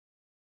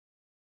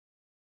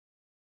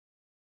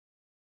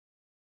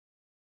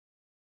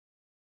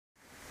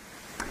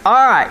All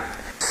right.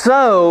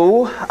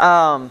 So,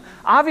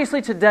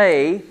 obviously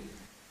today,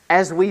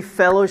 as we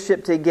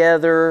fellowship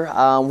together,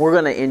 we're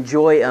going to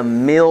enjoy a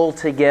meal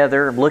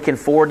together. I'm looking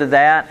forward to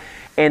that.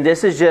 And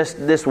this is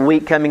just, this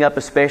week coming up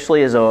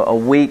especially is a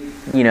week,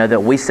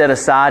 that we set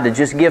aside to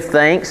just give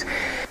thanks.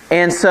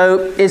 And so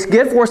it's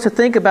good for us to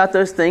think about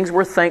those things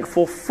we're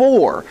thankful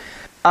for.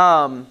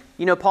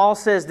 Paul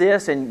says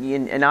this,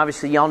 and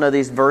obviously y'all know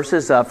these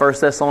verses, 1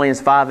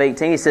 Thessalonians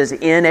 5:18. He says,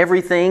 in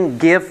everything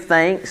give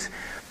thanks.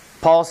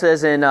 Paul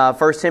says in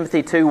 1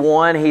 Timothy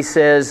 2:1, he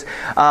says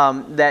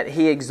that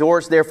he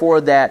exhorts,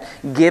 therefore, that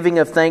giving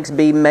of thanks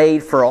be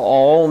made for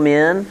all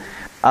men.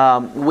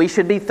 We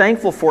should be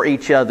thankful for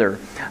each other.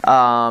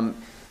 And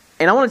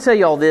I want to tell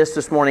you all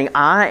this morning.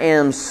 I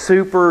am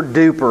super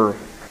duper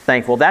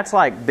thankful. That's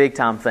like big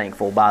time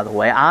thankful, by the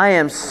way. I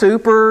am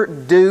super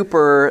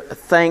duper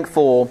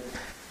thankful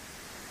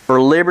for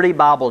Liberty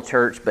Bible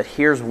Church, but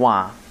here's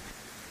why.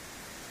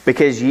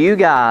 Because you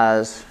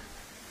guys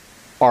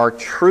are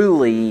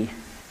truly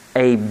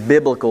a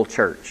biblical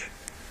church.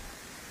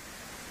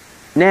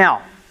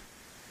 Now,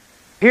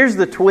 here's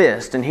the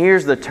twist and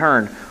here's the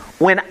turn.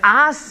 When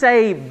I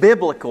say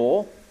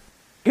biblical,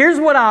 here's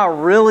what I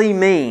really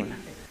mean.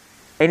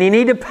 And you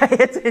need to pay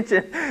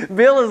attention.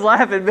 Bill is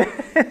laughing.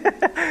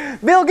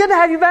 Bill, good to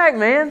have you back,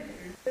 man.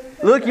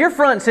 Look, you're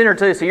front and center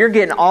too, so you're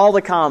getting all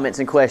the comments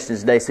and questions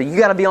today, so you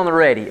got to be on the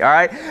ready, all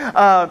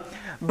right?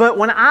 But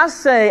when I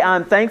say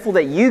I'm thankful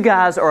that you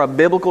guys are a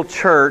biblical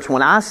church,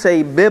 when I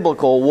say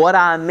biblical, what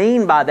I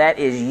mean by that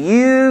is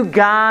you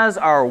guys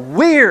are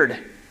weird.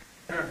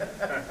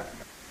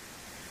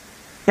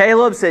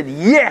 Caleb said,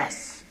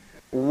 yes,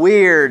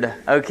 weird,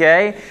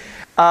 okay?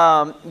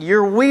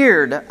 You're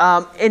weird.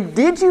 And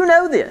did you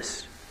know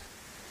this?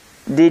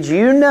 Did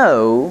you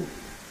know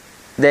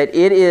that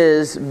it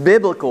is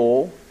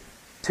biblical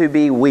to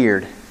be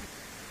weird?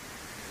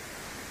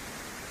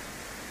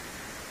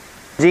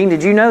 Gene,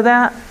 did you know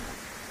that?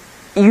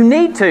 You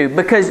need to,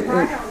 because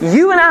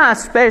you and I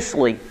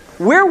especially,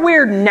 we're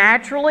weird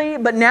naturally,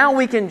 but now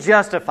we can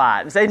justify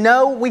it and say,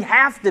 no, we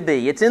have to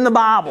be. It's in the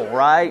Bible,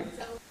 right?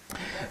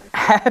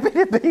 Happy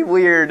to be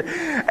weird.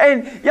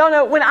 And y'all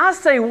know, when I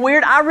say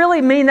weird, I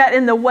really mean that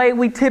in the way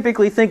we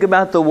typically think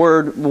about the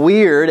word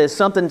weird as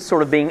something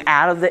sort of being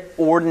out of the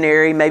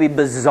ordinary, maybe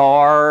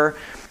bizarre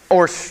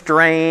or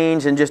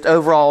strange and just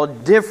overall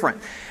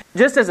different.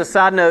 Just as a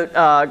side note,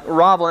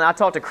 Roblin, I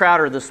talked to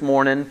Crowder this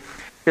morning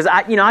because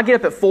I get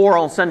up at 4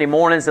 on Sunday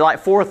mornings. At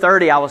like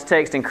 4:30, I was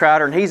texting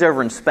Crowder, and he's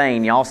over in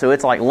Spain, y'all. So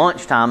it's like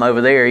lunchtime over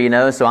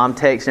there, So I'm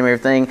texting him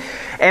everything,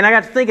 and I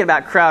got to thinking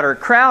about Crowder.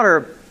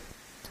 Crowder,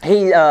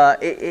 he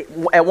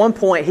at one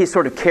point he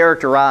sort of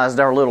characterized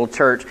our little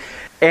church,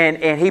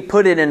 and he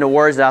put it into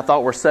words that I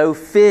thought were so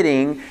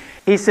fitting.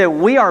 He said,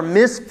 "We are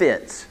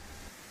misfits,"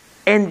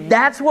 and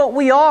that's what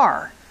we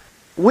are.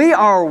 We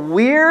are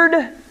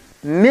weird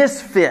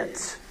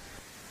misfits.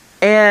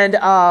 And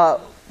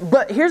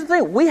but here's the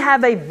thing, we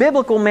have a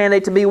biblical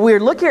mandate to be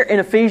weird. Look here in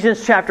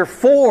Ephesians chapter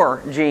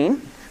 4,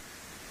 Gene.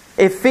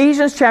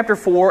 Ephesians chapter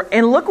 4,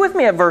 and look with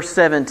me at verse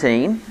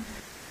 17.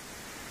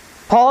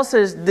 Paul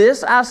says,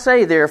 this I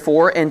say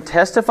therefore, and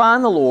testify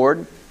in the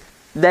Lord,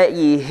 that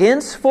ye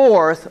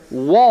henceforth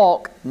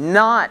walk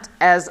not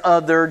as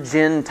other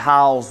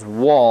Gentiles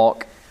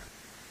walk,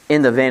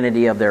 in the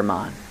vanity of their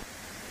mind.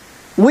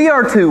 We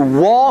are to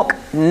walk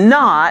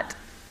not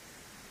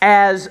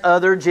as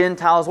other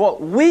Gentiles walk.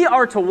 We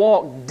are to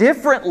walk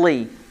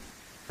differently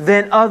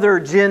than other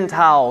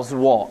Gentiles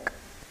walk.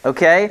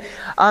 Okay?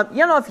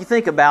 If you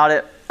think about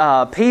it,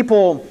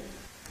 people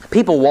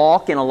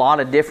walk in a lot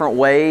of different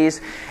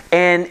ways,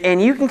 and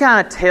you can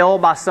kind of tell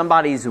by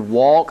somebody's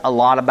walk a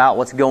lot about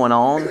what's going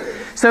on.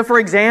 So, for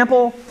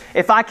example,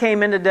 if I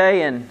came in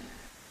today and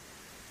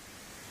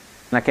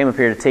I came up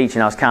here to teach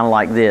and I was kind of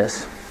like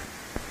this,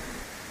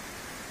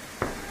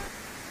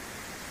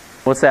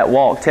 what's that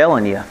walk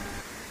telling you?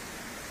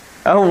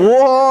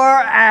 Wore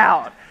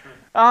out.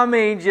 I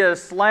mean,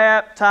 just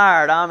slapped,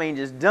 tired. I mean,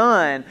 just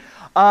done.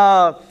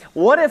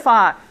 What if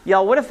I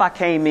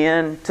came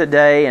in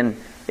today and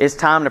it's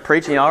time to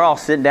preach and y'all are all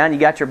sitting down, you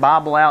got your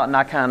Bible out, and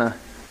I kind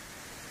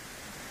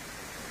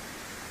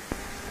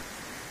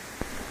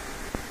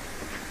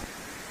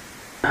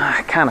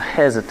of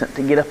hesitant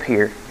to get up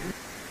here.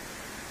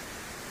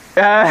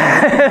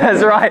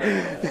 That's right.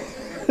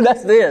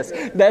 That's this.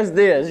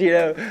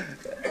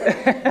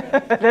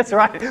 That's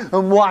right.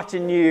 I'm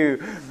watching you.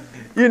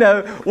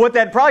 What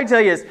that'd probably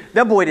tell you is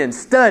that boy didn't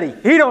study.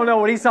 He don't know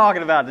what he's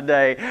talking about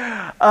today.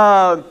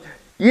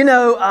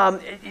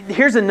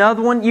 Here's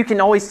another one. You can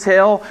always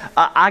tell.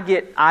 I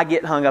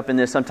get hung up in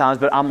this sometimes,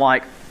 but I'm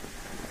like,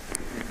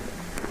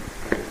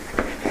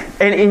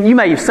 and you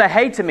may say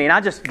hey to me, and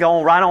I just go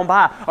on right on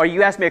by. Or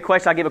you ask me a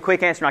question, I give a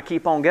quick answer, and I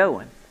keep on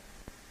going.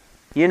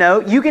 You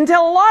can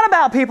tell a lot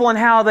about people and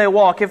how they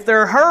walk. If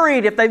they're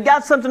hurried, if they've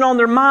got something on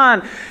their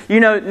mind.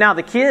 Now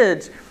the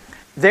kids,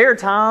 there are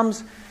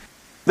times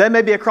they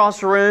may be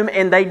across the room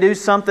and they do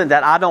something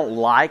that I don't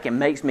like and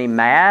makes me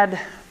mad.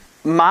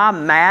 My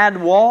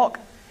mad walk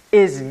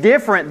is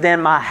different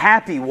than my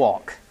happy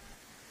walk.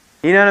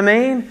 You know what I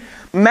mean?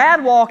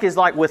 Mad walk is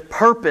like with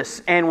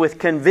purpose and with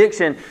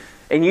conviction,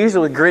 and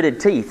usually with gritted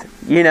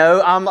teeth. You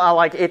know, I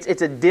like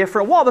it's a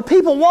different walk. But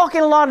people walk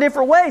in a lot of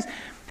different ways.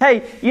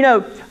 Hey, you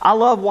know, I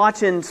love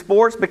watching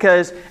sports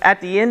because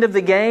at the end of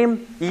the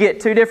game, you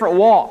get two different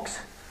walks.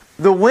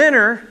 The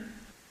winner,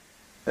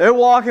 they're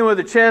walking with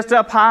their chest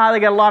up high. They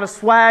got a lot of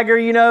swagger,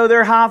 you know.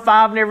 They're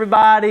high-fiving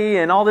everybody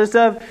and all this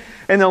stuff.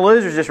 And the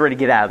loser's just ready to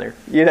get out of there,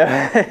 you know.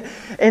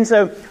 And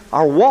so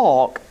our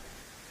walk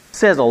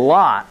says a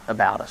lot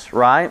about us,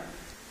 right?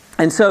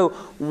 And so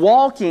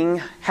walking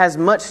has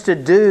much to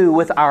do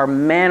with our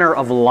manner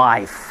of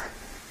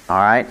life, all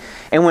right?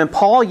 And when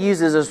Paul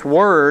uses this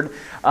word,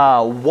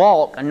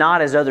 walk,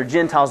 not as other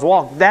Gentiles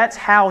walk, that's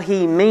how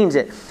he means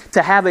it,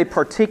 to have a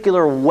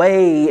particular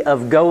way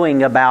of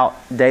going about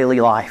daily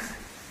life.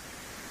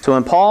 So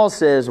when Paul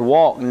says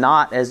walk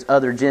not as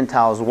other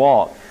Gentiles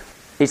walk,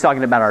 he's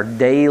talking about our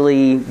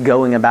daily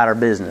going about our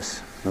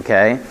business,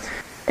 okay?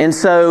 And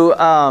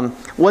so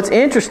what's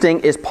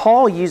interesting is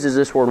Paul uses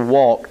this word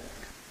walk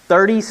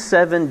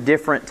 37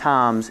 different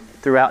times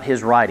throughout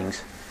his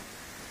writings.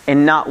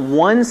 And not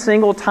one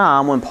single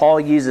time when Paul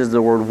uses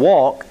the word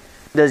walk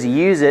does he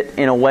use it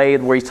in a way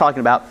where he's talking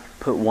about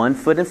put one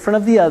foot in front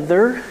of the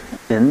other,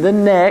 then the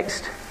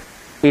next.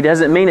 He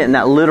doesn't mean it in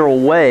that literal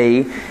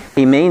way.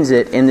 He means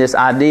it in this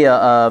idea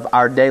of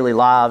our daily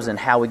lives and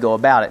how we go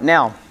about it.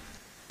 Now,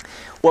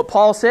 what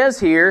Paul says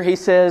here, he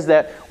says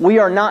that we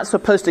are not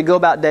supposed to go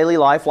about daily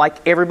life like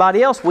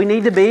everybody else. We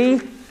need to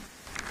be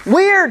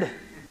weird.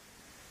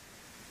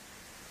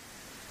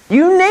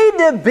 You need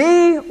to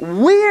be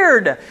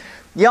weird.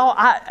 Y'all,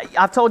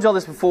 I've told y'all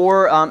this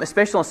before,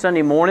 especially on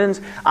Sunday mornings.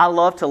 I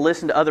love to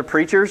listen to other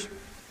preachers.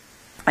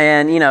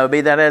 And, you know,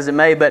 be that as it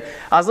may. But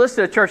I was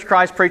listening to a Church of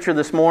Christ preacher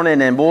this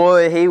morning, and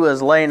boy, he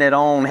was laying it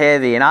on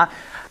heavy. And I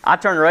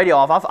turned the radio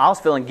off. I was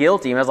feeling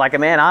guilty. I was like,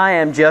 man, I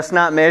am just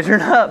not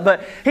measuring up.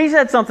 But he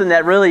said something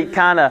that really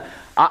kind of,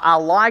 I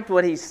liked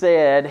what he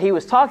said. He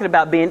was talking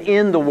about being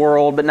in the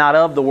world, but not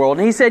of the world.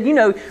 And he said, you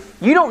know,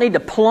 you don't need to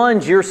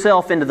plunge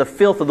yourself into the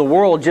filth of the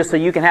world just so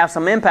you can have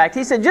some impact.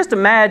 He said, just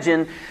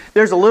imagine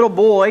there's a little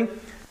boy.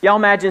 Y'all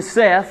imagine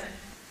Seth.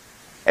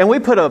 And we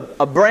put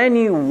a brand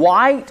new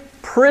white,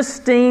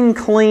 pristine,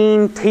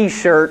 clean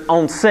T-shirt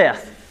on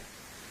Seth.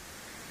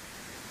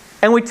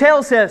 And we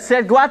tell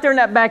Seth, go out there in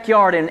that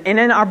backyard, and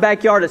in our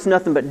backyard it's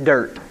nothing but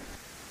dirt.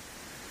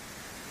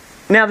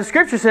 Now the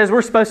Scripture says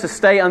we're supposed to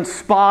stay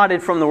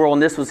unspotted from the world,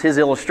 and this was his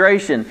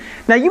illustration.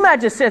 Now you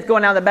imagine Seth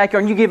going out in the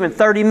backyard and you give him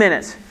 30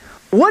 minutes.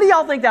 What do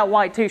y'all think that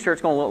white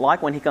T-shirt's going to look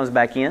like when he comes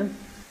back in?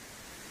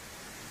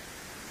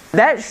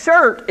 That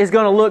shirt is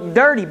going to look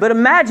dirty, but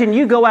imagine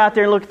you go out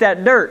there and look at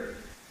that dirt.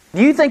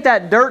 Do you think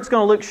that dirt's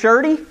going to look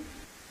shirty?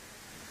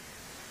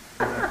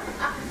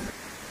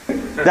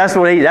 That's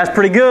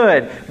pretty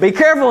good. Be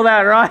careful of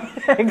that,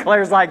 right?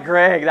 Claire's like,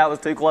 Greg, that was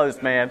too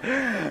close, man.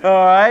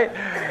 All right?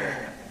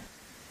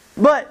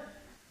 But,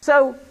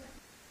 so,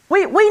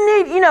 we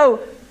need, you know,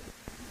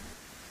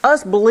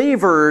 us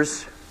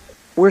believers,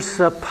 we're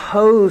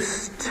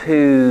supposed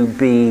to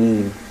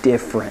be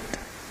different.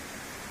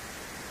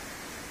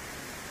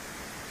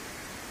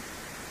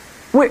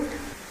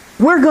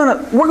 We're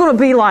gonna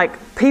be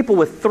like people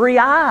with three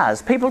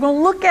eyes. People are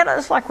gonna look at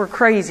us like we're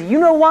crazy. You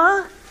know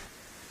why?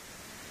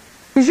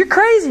 Because you're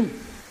crazy.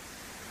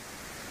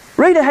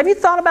 Rita, have you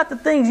thought about the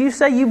things you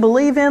say you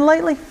believe in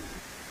lately?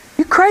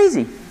 You're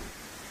crazy.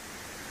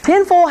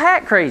 Tinfoil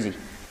hat crazy.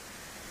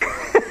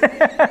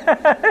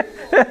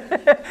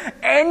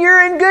 And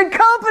you're in good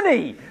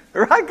company,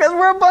 right? Because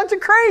we're a bunch of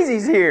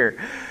crazies here.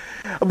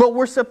 But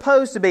we're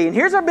supposed to be. And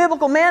here's our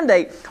biblical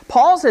mandate.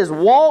 Paul says,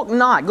 walk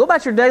not. Go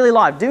about your daily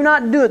life. Do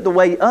not do it the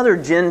way other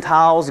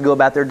Gentiles go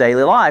about their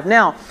daily life.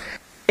 Now,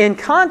 in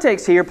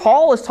context here,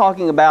 Paul is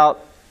talking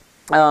about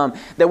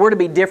that we're to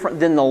be different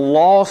than the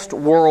lost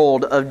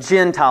world of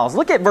Gentiles.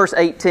 Look at verse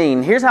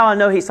 18. Here's how I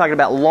know he's talking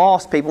about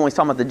lost people when he's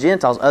talking about the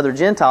Gentiles, other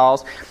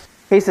Gentiles.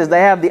 He says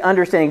they have the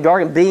understanding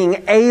darkened,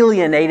 being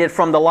alienated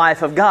from the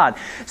life of God.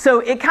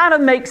 So it kind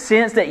of makes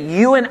sense that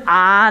you and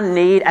I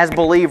need, as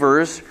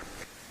believers,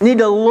 need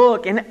to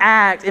look and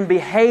act and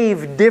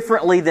behave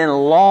differently than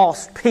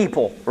lost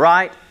people,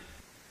 right?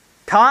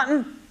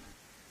 Cotton,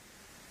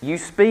 you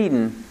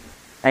speeding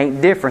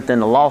ain't different than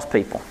the lost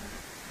people.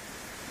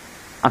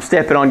 I'm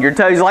stepping on your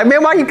toes like,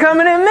 man, why are you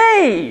coming at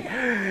me?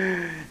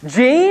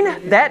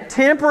 Gene, that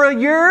temper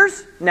of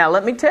yours, now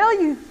let me tell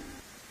you.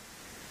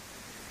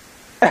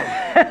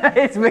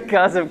 It's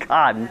because of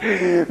Cotton.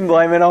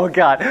 Blame it on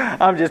Cotton.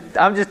 I'm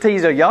just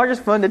teasing. Y'all are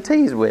just fun to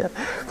tease with.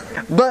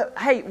 But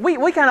hey,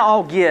 we kind of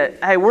all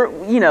get, hey,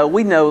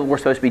 we know we're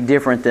supposed to be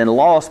different than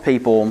lost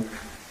people,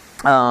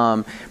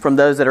 from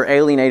those that are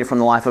alienated from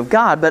the life of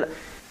God. But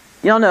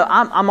y'all know,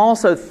 I'm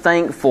also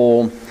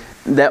thankful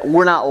that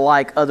we're not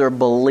like other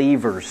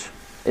believers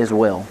as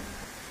well.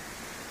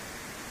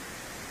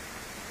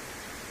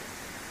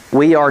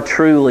 We are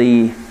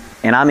truly,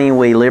 and I mean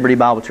we, Liberty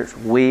Bible Church,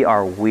 we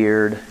are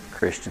weird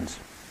Christians.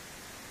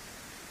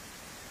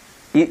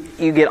 You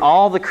get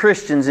all the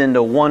Christians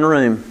into one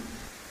room,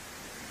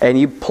 and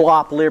you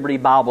plop Liberty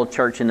Bible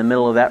Church in the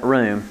middle of that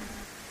room,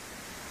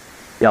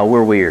 y'all,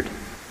 we're weird.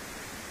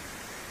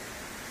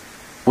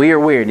 We are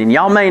weird. And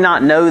y'all may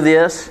not know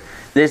this.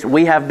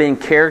 We have been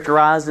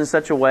characterized in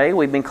such a way,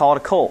 we've been called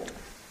a cult.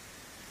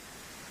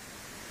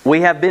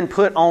 We have been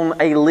put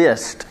on a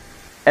list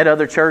at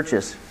other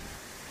churches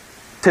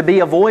to be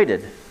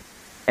avoided.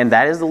 And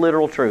that is the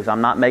literal truth.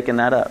 I'm not making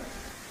that up.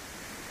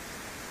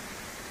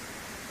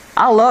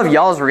 I love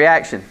y'all's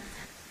reaction.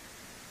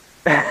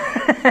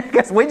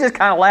 Because we just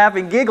kind of laugh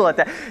and giggle at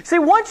that. See,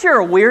 once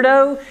you're a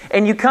weirdo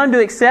and you come to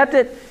accept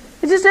it,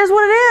 it just is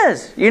what it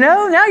is. You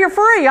know, now you're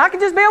free. I can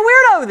just be a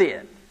weirdo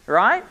then.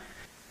 Right?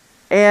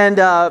 And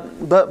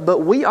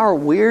but we are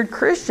weird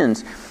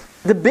Christians.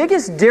 The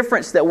biggest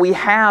difference that we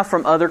have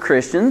from other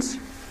Christians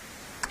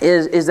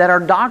is that our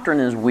doctrine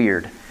is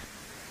weird.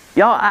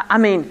 Y'all, I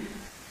mean,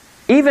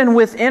 even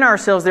within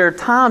ourselves, there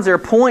are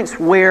points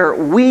where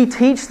we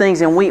teach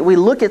things and we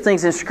look at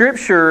things in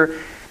Scripture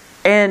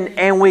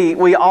and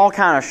we all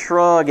kind of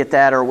shrug at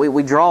that, or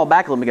we draw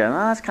back a little bit and go,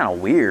 oh, that's kind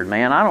of weird,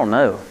 man. I don't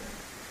know.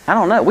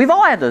 We've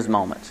all had those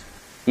moments.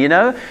 You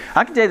know?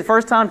 I can tell you the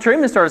first time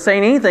Truman started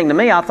saying anything to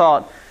me, I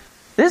thought,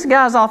 this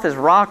guy's off his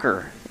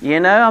rocker. You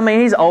know? I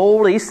mean, he's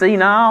old, he's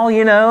senile,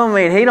 you know? I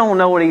mean, he don't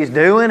know what he's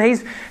doing.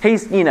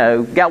 He's you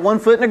know, got one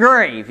foot in the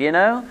grave, you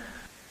know?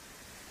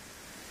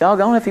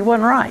 Doggone if he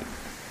wasn't right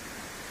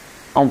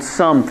on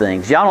some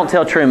things. Y'all don't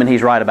tell Truman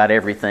he's right about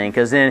everything,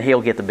 because then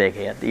he'll get the big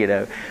head, you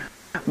know.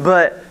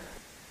 But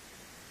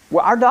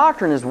our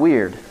doctrine is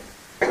weird.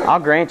 I'll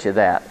grant you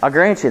that.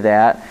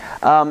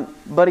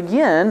 But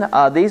again,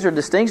 these are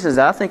distinctions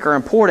that I think are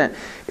important.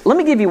 Let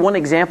me give you one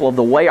example of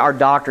the way our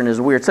doctrine is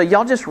weird. So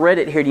y'all just read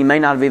it here. You may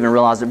not have even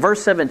realized it.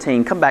 Verse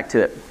 17, come back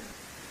to it.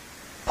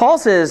 Paul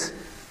says,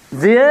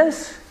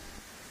 "This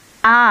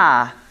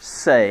I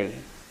say,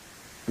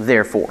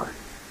 therefore."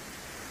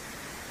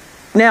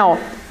 Now,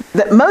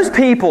 most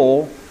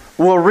people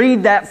will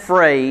read that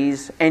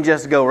phrase and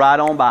just go right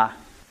on by,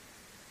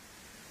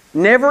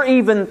 never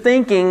even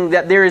thinking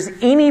that there is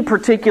any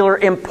particular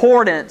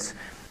importance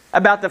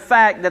about the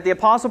fact that the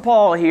Apostle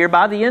Paul here,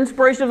 by the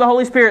inspiration of the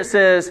Holy Spirit,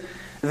 says,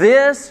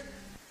 "This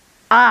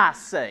I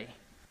say."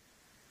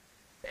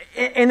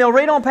 And they'll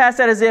read on past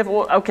that as if,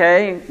 well,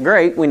 okay,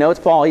 great, we know it's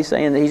Paul. He's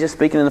saying that he's just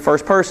speaking in the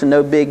first person,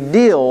 no big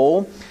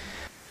deal.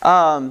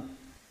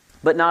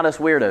 But not us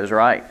weirdos,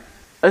 right?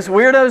 Us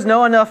weirdos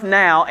know enough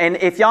now, and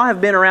if y'all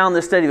have been around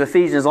this study of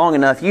Ephesians long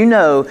enough, you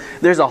know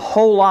there's a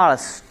whole lot of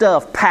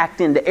stuff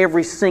packed into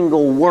every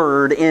single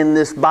word in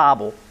this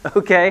Bible,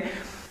 okay?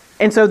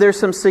 And so there's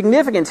some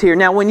significance here.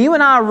 Now, when you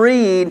and I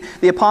read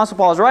the Apostle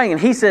Paul's writing,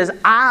 and he says,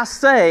 "I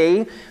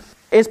say,"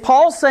 is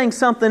Paul saying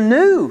something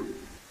new.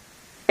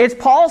 It's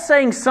Paul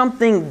saying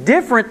something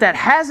different that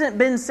hasn't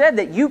been said,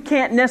 that you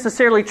can't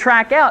necessarily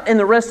track out in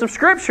the rest of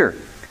Scripture.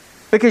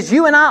 Because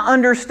you and I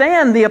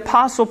understand the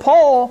Apostle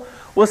Paul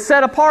was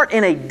set apart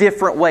in a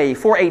different way,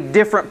 for a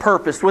different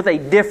purpose, with a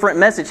different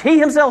message. He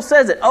himself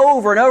says it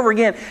over and over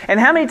again. And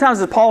how many times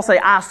does Paul say,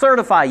 "I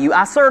certify you,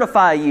 I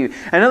certify you"?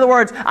 In other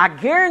words, I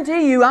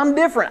guarantee you I'm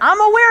different. I'm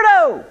a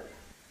weirdo.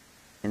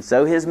 And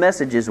so his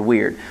message is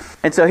weird.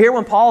 And so here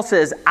when Paul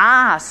says,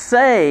 "I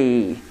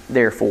say,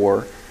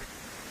 therefore,"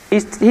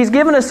 he's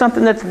given us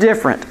something that's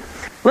different.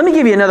 Let me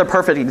give you another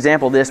perfect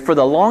example of this. For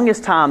the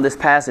longest time, this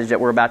passage that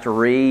we're about to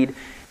read,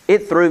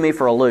 it threw me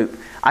for a loop.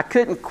 I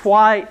couldn't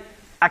quite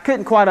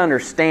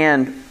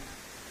understand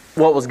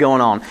what was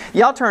going on.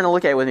 Y'all turn and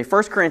look at it with me.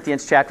 1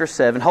 Corinthians chapter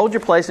 7. Hold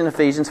your place in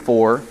Ephesians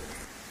 4.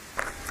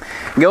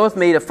 Go with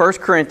me to 1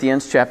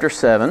 Corinthians chapter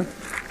 7.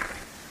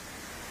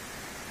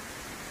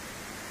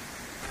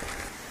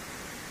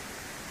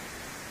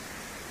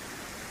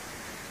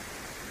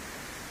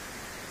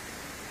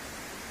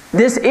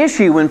 This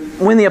issue,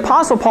 when the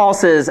Apostle Paul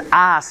says,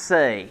 "I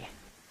say,"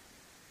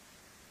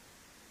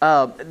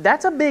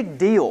 that's a big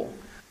deal.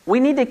 We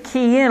need to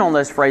key in on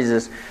those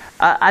phrases.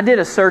 I did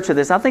a search of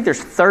this. I think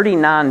there's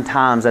 39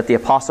 times that the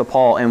Apostle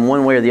Paul in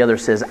one way or the other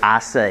says, "I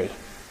say."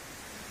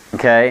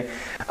 Okay?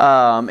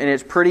 And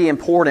it's pretty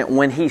important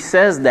when he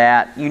says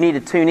that. You need to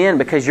tune in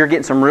because you're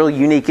getting some real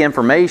unique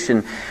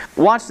information.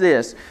 Watch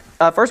this.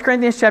 1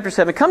 Corinthians chapter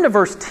 7. Come to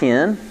verse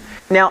 10.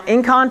 Now,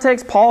 in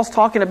context, Paul's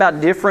talking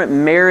about different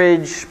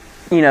marriage,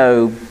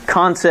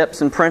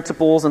 concepts and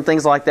principles and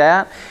things like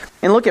that.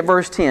 And look at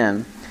verse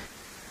 10.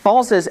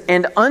 Paul says,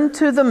 "And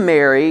unto the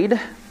married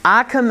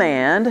I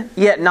command,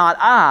 yet not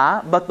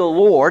I, but the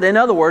Lord." In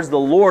other words, the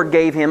Lord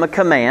gave him a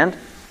command.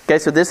 Okay,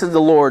 so this is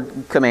the Lord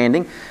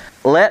commanding.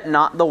 "Let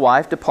not the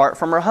wife depart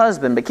from her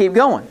husband." But keep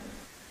going.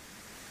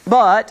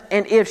 "But,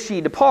 and if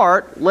she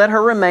depart, let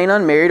her remain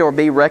unmarried or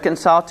be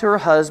reconciled to her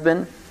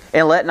husband,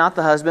 and let not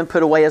the husband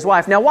put away his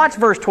wife." Now watch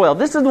verse 12.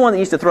 This is the one that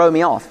used to throw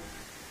me off.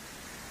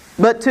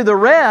 "But to the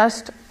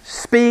rest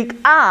speak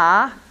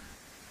I,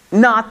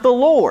 not the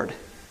Lord.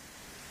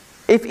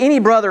 If any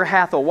brother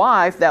hath a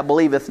wife that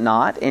believeth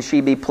not, and she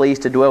be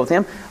pleased to dwell with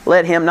him,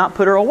 let him not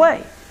put her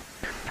away."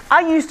 I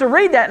used to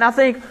read that and I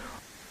think,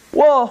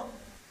 well,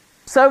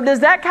 So does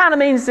that kind of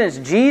mean since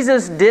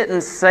Jesus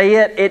didn't say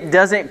it, it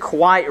doesn't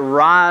quite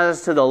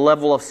rise to the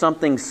level of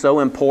something so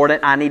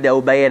important, I need to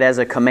obey it as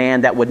a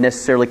command that would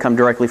necessarily come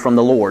directly from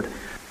the Lord?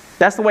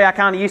 That's the way I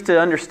kind of used to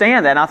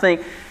understand that. And I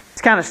think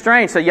it's kind of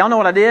strange. So y'all know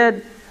what I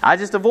did? I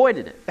just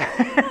avoided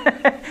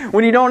it.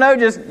 When you don't know,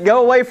 just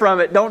go away from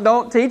it.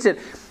 Don't teach it.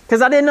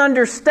 Because I didn't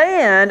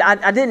understand,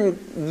 I didn't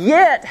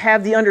yet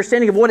have the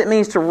understanding of what it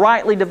means to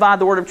rightly divide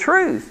the word of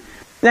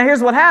truth. Now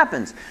here's what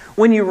happens.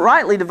 When you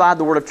rightly divide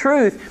the word of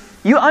truth,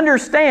 you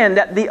understand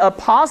that the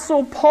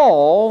Apostle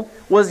Paul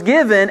was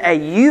given a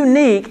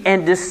unique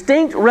and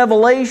distinct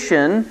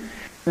revelation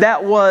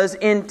that was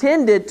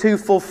intended to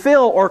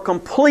fulfill or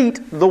complete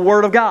the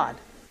Word of God.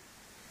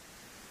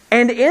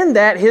 And in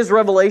that, his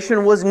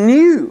revelation was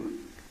new,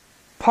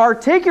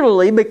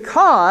 particularly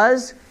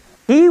because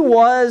he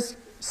was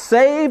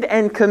saved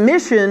and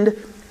commissioned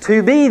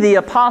to be the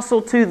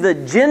apostle to the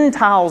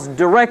Gentiles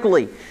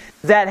directly.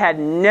 That had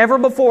never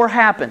before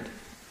happened.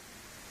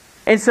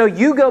 And so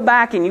you go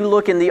back and you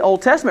look in the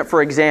Old Testament,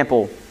 for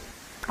example,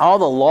 all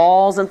the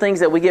laws and things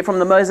that we get from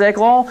the Mosaic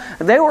Law,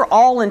 they were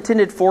all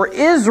intended for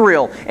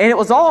Israel. And it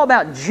was all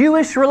about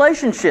Jewish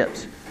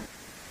relationships.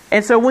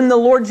 And so when the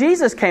Lord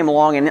Jesus came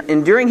along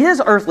and during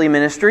His earthly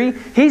ministry,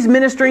 He's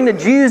ministering to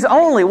Jews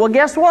only. Well,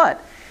 guess what?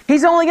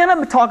 He's only going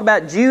to talk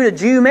about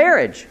Jew-to-Jew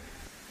marriage.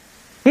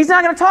 He's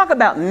not going to talk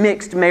about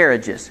mixed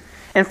marriages.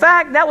 In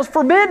fact, that was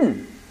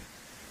forbidden.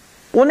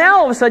 Well, now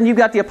all of a sudden you've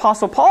got the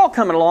Apostle Paul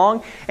coming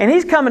along, and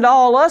he's coming to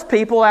all us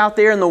people out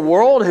there in the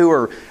world who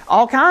are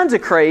all kinds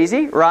of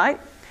crazy, right?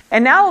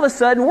 And now all of a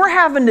sudden we're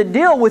having to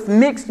deal with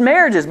mixed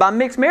marriages. By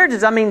mixed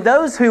marriages, I mean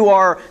those who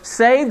are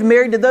saved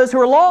married to those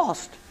who are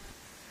lost.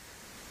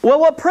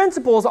 Well, what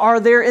principles are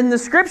there in the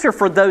Scripture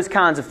for those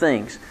kinds of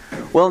things?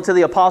 Well, until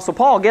the Apostle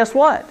Paul, guess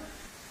what?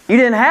 You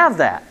didn't have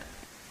that.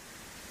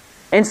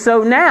 And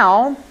so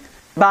now,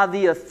 by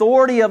the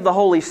authority of the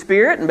Holy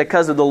Spirit and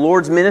because of the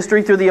Lord's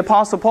ministry through the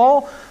Apostle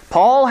Paul,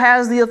 Paul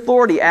has the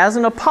authority as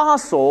an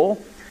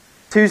apostle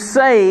to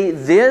say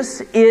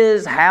this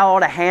is how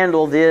to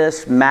handle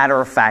this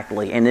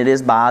matter-of-factly, and it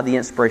is by the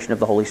inspiration of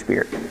the Holy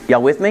Spirit.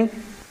 Y'all with me?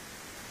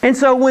 And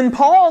so when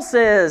Paul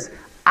says,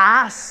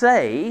 I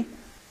say,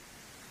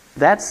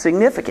 that's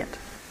significant.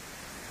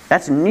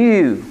 That's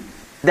new.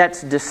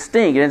 That's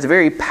distinct. And it's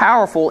very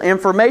powerful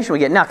information we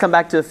get. Now come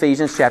back to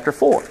Ephesians chapter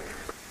 4.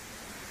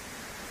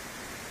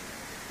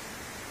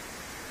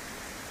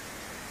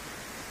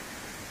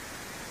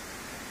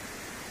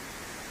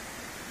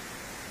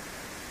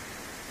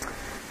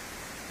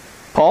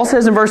 Paul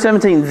says in verse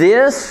 17,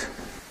 This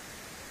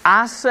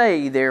I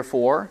say,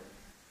 therefore,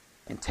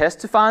 and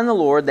testify in the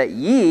Lord, that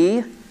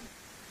ye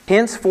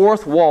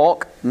henceforth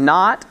walk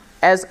not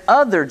as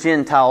other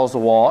Gentiles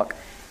walk,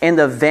 in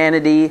the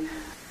vanity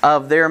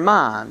of their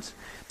minds.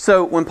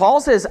 So when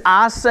Paul says,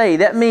 I say,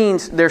 that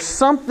means there's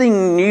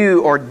something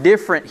new or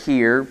different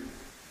here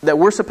that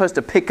we're supposed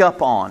to pick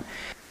up on.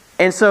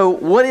 And so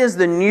what is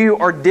the new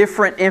or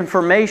different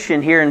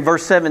information here in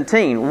verse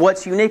 17?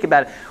 What's unique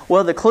about it?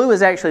 Well, the clue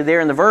is actually there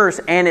in the verse,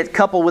 and it's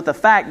coupled with the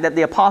fact that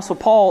the Apostle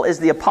Paul is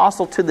the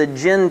apostle to the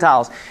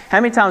Gentiles.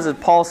 How many times does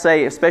Paul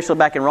say, especially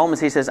back in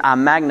Romans, he says, I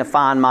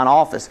magnify mine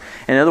office.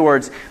 In other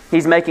words,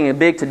 he's making a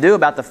big to-do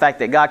about the fact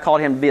that God called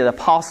him to be an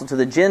apostle to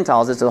the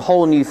Gentiles. It's a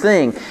whole new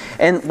thing.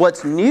 And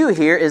what's new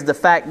here is the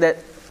fact that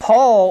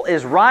Paul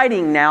is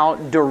writing now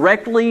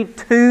directly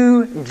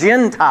to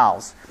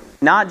Gentiles.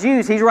 Not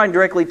Jews. He's writing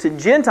directly to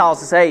Gentiles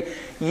to say,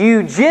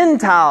 you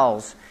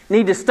Gentiles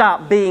need to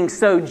stop being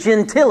so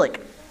gentilic.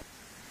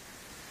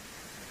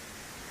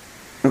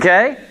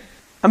 Okay?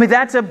 I mean,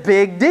 that's a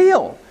big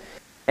deal.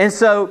 And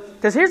so,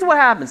 because here's what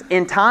happens.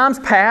 In times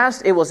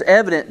past, it was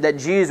evident that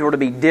Jews were to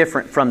be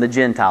different from the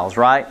Gentiles,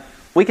 right?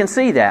 We can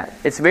see that.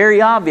 It's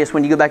very obvious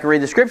when you go back and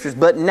read the Scriptures.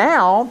 But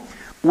now,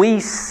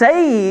 we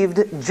saved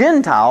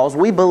Gentiles,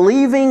 we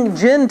believing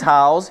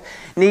Gentiles,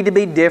 need to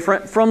be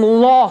different from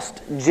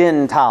lost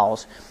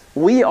Gentiles.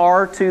 We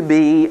are to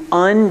be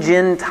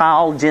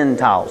un-Gentile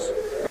Gentiles.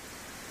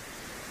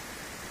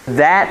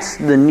 That's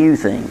the new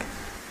thing.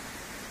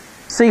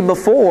 See,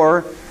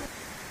 before,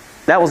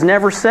 that was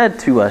never said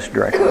to us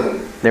directly.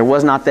 There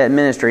was not that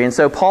ministry. And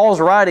so Paul's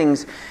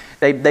writings,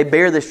 they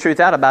bear this truth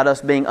out about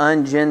us being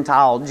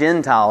un-Gentile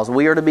Gentiles.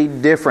 We are to be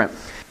different.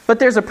 But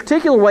there's a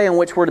particular way in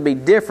which we're to be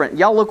different.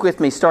 Y'all look with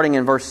me starting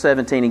in verse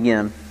 17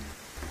 again.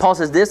 Paul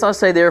says, This I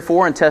say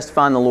therefore and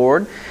testify in the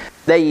Lord,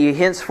 that ye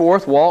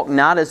henceforth walk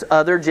not as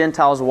other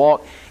Gentiles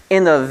walk,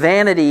 in the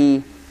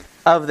vanity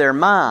of their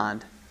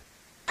mind,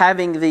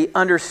 having the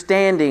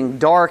understanding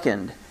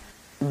darkened,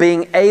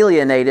 being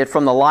alienated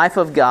from the life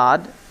of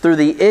God through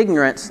the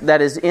ignorance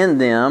that is in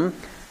them,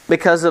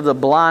 because of the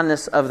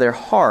blindness of their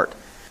heart,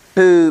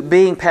 who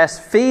being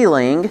past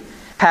feeling,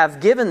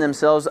 have given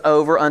themselves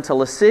over unto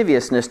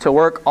lasciviousness, to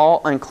work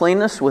all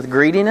uncleanness with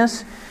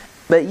greediness.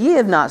 But ye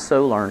have not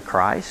so learned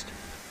Christ.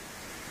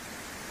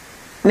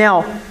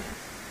 Now,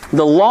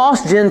 the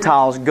lost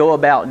Gentiles go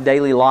about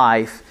daily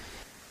life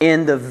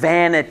in the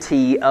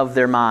vanity of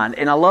their mind.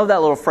 And I love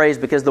that little phrase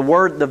because the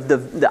word,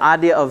 the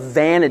idea of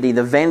vanity,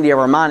 the vanity of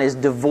our mind, is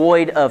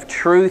devoid of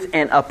truth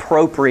and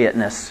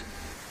appropriateness.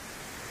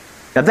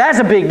 Now that's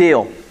a big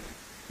deal.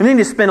 We need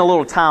to spend a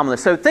little time on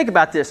this. So think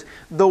about this.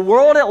 The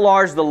world at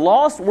large, the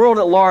lost world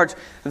at large,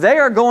 they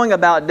are going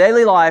about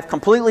daily life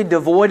completely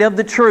devoid of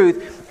the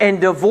truth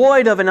and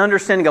devoid of an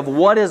understanding of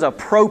what is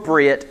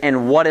appropriate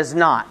and what is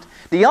not.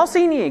 Do y'all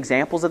see any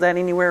examples of that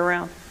anywhere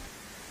around?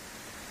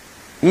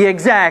 Yeah,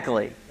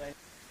 exactly.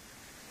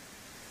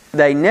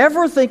 They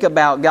never think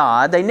about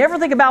God. They never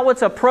think about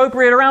what's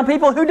appropriate around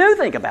people who do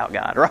think about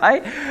God,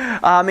 right?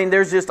 I mean,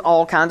 there's just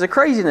all kinds of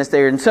craziness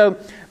there. And so,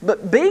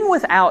 but being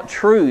without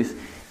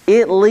truth,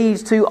 it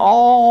leads to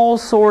all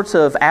sorts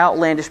of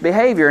outlandish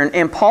behavior.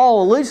 And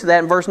Paul alludes to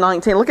that in verse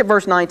 19. Look at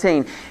verse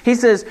 19. He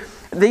says,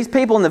 these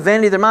people in the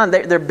vanity of their mind,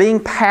 they're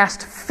being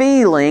past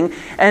feeling.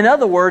 In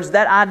other words,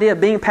 that idea of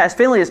being past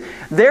feeling is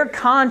their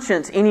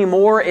conscience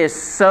anymore is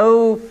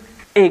so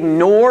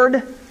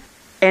ignored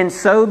and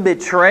so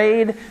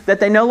betrayed that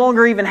they no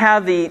longer even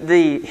have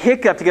the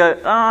hiccup to go,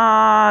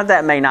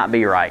 that may not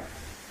be right.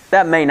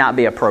 That may not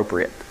be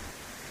appropriate.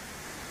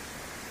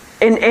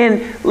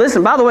 And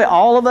listen, by the way,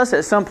 all of us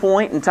at some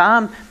point in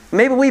time,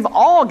 maybe we've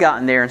all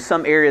gotten there in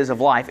some areas of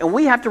life, and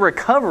we have to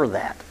recover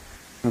that.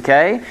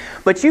 Okay?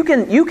 But you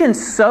can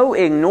so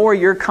ignore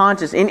your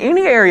conscience in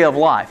any area of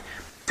life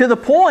to the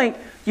point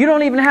you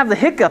don't even have the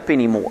hiccup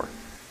anymore.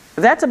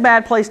 That's a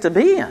bad place to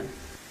be in.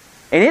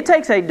 And it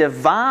takes a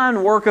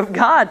divine work of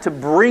God to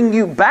bring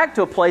you back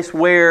to a place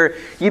where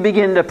you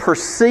begin to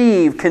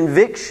perceive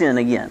conviction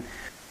again.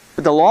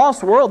 But the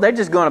lost world, they're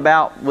just going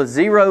about with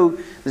zero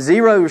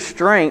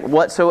restraint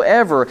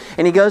whatsoever.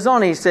 And he goes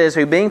on, he says,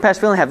 who being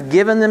past feeling have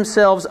given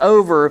themselves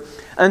over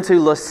unto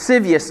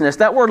lasciviousness.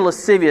 That word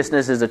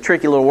lasciviousness is a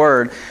tricky little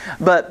word.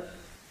 But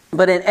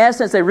in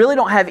essence, they really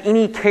don't have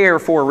any care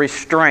for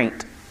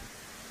restraint.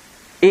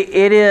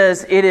 It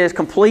is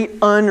complete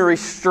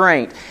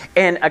unrestraint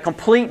and a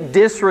complete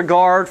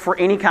disregard for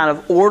any kind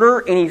of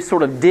order, any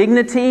sort of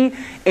dignity,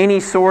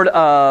 any sort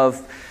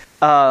of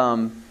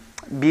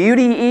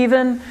beauty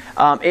even.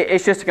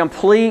 It's just a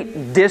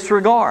complete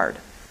disregard.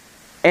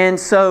 And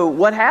so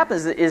what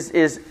happens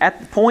is at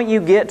the point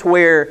you get to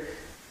where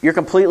you're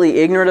completely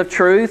ignorant of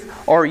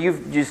truth, or you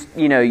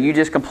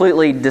just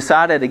completely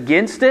decided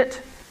against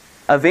it,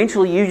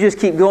 eventually you just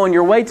keep going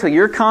your way till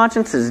your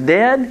conscience is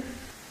dead.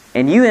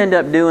 And you end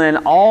up doing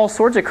all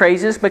sorts of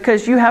craziness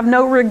because you have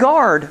no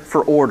regard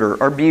for order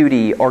or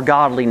beauty or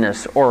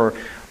godliness or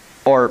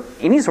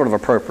any sort of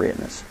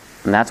appropriateness.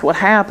 And that's what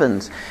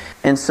happens.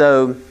 And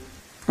so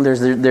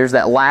there's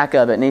that lack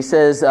of it. And he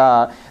says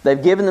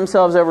they've given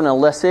themselves over to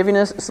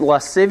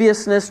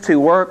lasciviousness to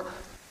work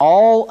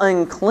all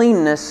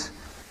uncleanness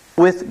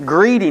with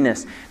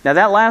greediness. Now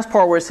that last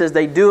part where it says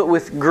they do it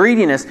with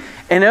greediness,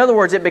 in other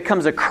words, it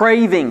becomes a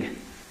craving.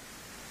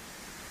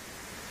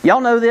 Y'all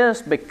know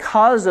this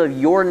because of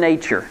your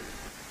nature.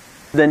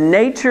 The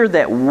nature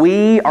that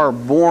we are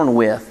born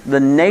with, the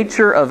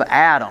nature of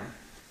Adam,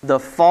 the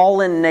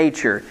fallen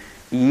nature,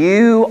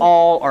 you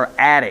all are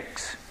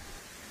addicts.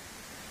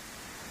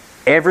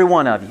 Every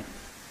one of you.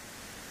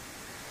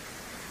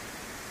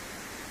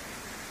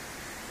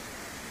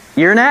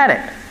 You're an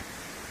addict.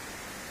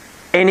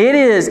 And it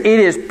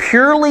is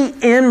purely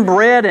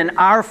inbred in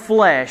our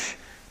flesh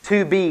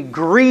to be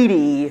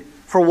greedy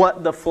for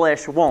what the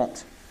flesh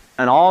wants.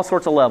 On all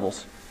sorts of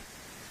levels.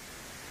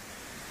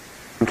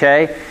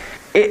 Okay?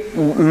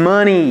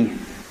 Money,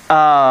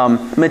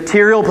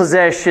 material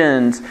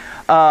possessions,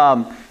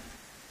 the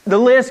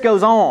list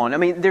goes on. I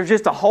mean, there's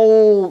just a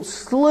whole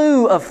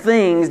slew of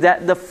things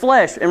that the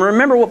flesh, and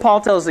remember what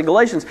Paul tells us in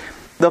Galatians,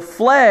 the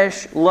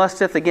flesh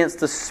lusteth against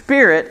the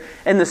Spirit,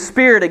 and the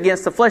Spirit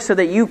against the flesh, so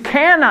that you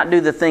cannot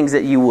do the things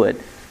that you would.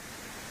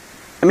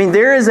 I mean,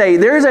 there is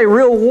a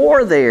real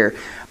war there.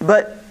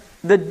 But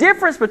the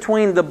difference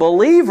between the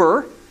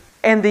believer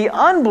and the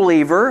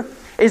unbeliever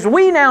is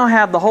we now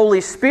have the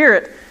Holy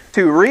Spirit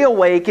to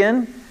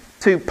reawaken,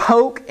 to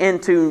poke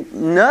and to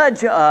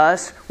nudge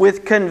us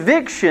with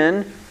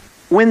conviction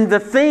when the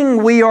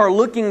thing we are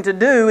looking to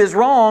do is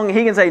wrong.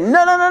 He can say,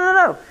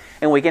 no.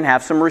 And we can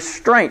have some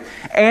restraint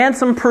and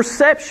some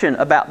perception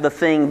about the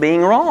thing being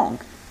wrong.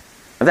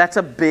 That's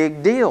a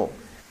big deal.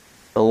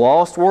 The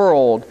lost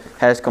world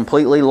has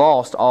completely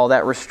lost all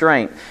that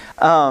restraint.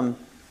 Claire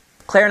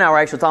and I were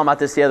actually talking about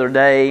this the other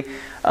day.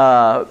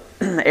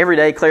 Every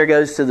day Claire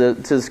goes to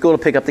the school to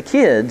pick up the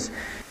kids,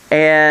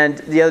 and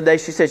the other day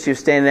she said she was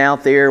standing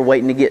out there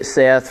waiting to get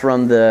Seth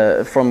from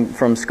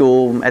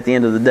school at the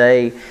end of the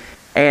day,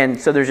 and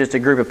so there's just a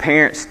group of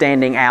parents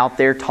standing out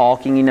there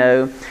talking,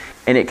 and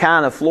it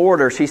kind of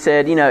floored her. She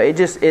said,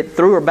 it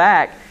threw her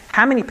back.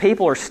 How many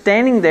people are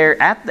standing there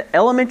at the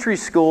elementary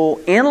school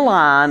in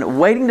line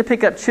waiting to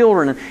pick up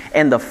children,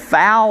 and the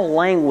foul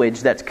language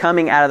that's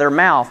coming out of their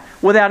mouth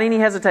without any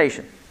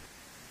hesitation?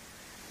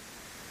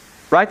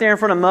 Right there in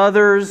front of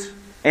mothers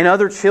and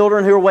other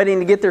children who are waiting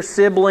to get their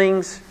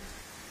siblings.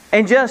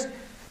 And just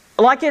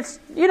like it's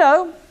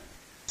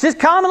just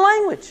common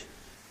language.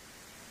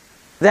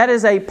 That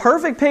is a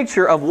perfect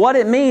picture of what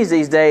it means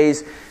these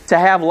days to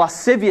have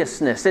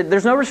lasciviousness.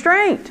 There's no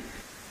restraint.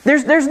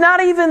 There's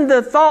not even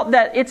the thought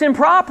that it's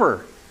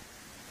improper.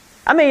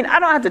 I mean, I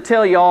don't have to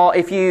tell y'all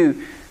if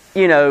you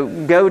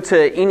go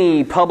to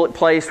any public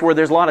place where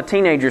there's a lot of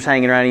teenagers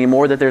hanging around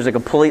anymore that there's a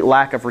complete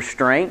lack of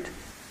restraint.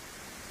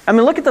 I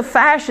mean, look at the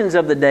fashions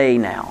of the day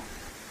now.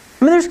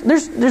 I mean,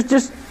 there's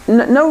just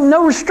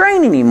no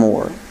restraint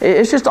anymore.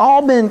 It's just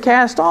all been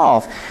cast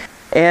off.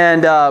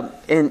 And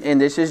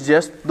this is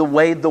just the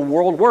way the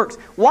world works.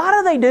 Why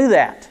do they do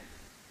that?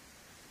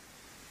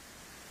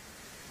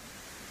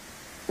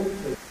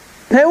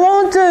 They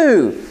want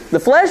to. The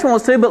flesh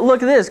wants to, but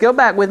look at this. Go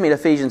back with me to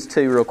Ephesians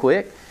 2 real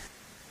quick.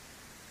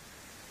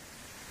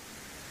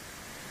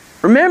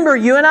 Remember,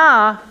 you and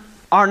I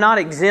are not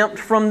exempt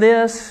from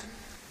this.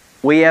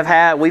 We've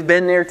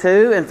been there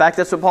too. In fact,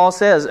 that's what Paul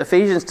says.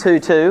 Ephesians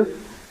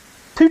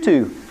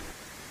 2:2.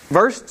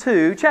 Verse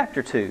 2,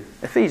 chapter 2,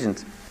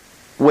 Ephesians.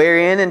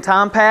 Wherein in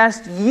time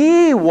past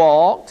ye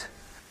walked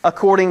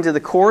according to the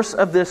course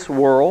of this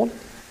world,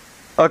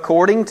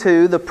 according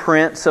to the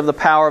prince of the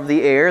power of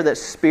the air, the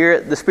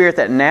spirit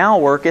that now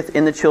worketh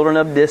in the children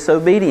of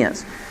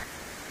disobedience.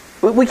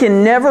 We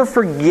can never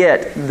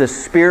forget the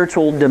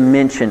spiritual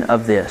dimension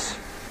of this.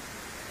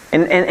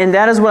 And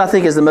that is what I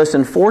think is the most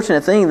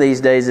unfortunate thing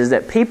these days, is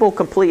that people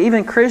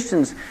even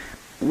Christians,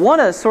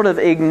 want to sort of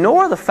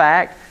ignore the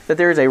fact that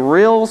there is a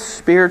real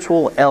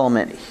spiritual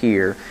element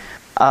here.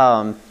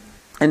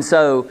 And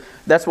so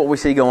that's what we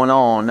see going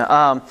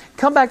on.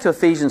 Come back to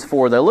Ephesians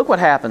 4 though. Look what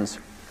happens.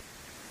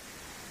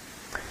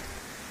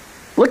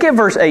 Look at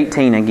verse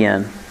 18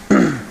 again.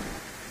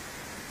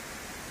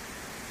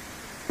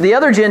 The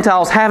other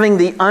Gentiles, having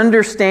the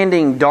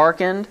understanding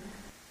darkened,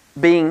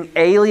 being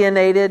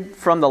alienated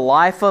from the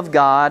life of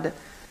God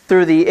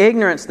through the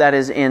ignorance that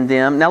is in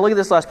them. Now look at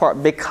this last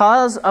part.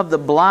 Because of the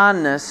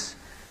blindness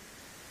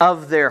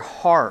of their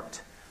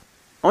heart.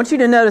 I want you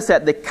to notice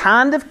that the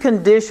kind of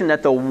condition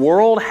that the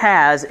world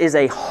has is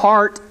a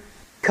heart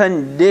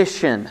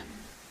condition.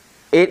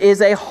 It is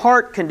a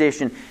heart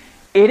condition.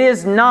 It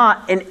is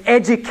not an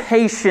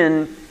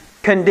education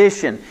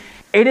condition.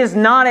 It is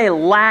not a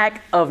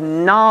lack of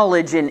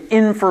knowledge and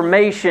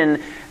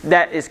information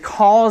that is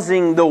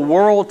causing the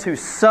world to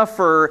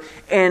suffer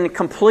in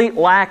complete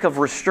lack of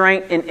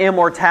restraint and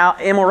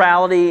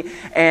immorality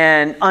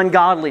and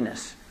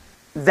ungodliness.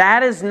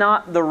 That is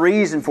not the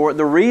reason for it.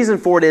 The reason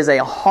for it is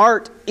a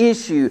heart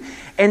issue.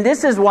 And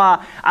this is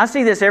why I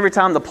see this every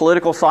time the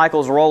political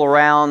cycles roll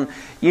around.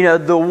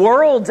 The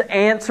world's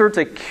answer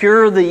to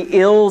cure the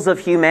ills of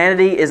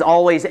humanity is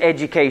always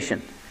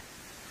education.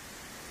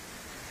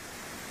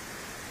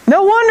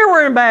 No wonder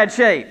we're in bad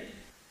shape.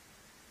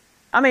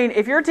 I mean,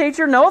 if you're a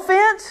teacher, no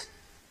offense.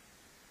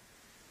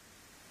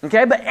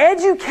 Okay, but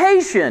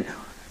education,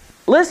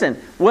 listen,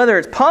 whether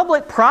it's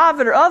public,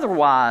 private, or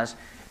otherwise,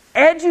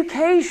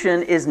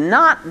 education is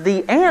not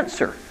the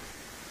answer.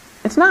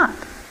 It's not.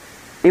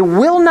 It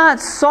will not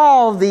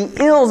solve the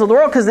ills of the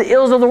world, because the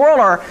ills of the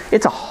world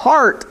it's a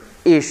heart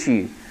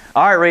issue.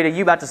 All right, Rita,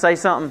 you about to say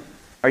something?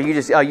 Or you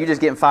just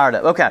getting fired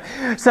up? Okay.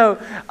 So,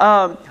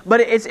 but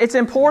it's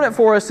important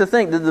for us to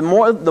think that the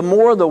more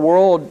the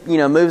world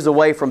moves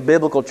away from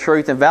biblical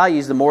truth and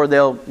values, the more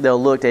they'll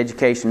look to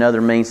education and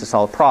other means to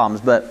solve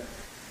problems. But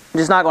it's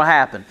just not going to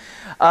happen.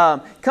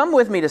 Come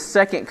with me to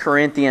 2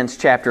 Corinthians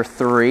chapter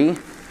 3.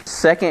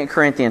 2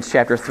 Corinthians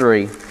chapter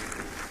 3.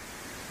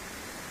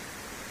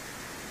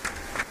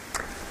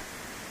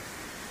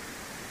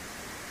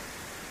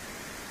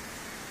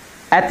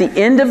 At the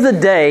end of the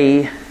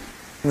day,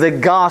 the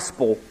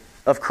gospel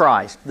of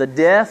Christ, the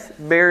death,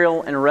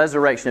 burial, and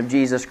resurrection of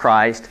Jesus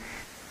Christ,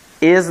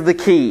 is the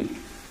key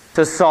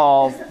to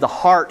solve the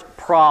heart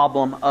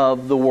problem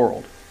of the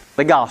world.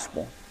 The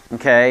gospel.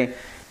 Okay?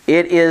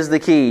 It is the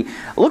key.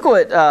 Look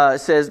what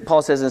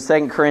Paul says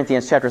in 2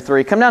 Corinthians chapter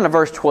 3. Come down to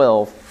verse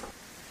 12.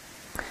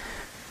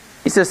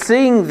 He says,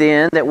 seeing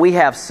then that we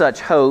have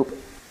such hope,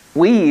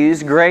 we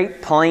use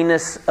great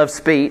plainness of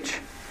speech,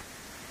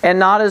 and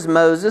not as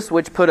Moses,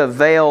 which put a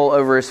veil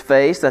over his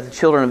face, that the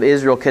children of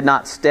Israel could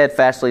not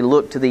steadfastly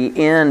look to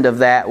the end of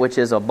that which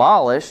is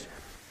abolished,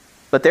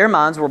 but their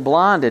minds were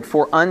blinded.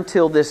 For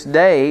until this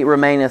day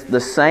remaineth the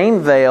same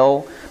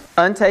veil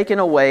untaken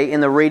away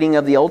in the reading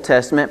of the Old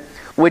Testament,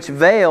 which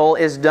veil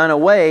is done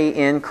away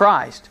in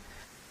Christ.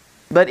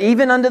 But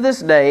even unto this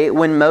day,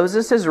 when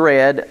Moses is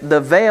read, the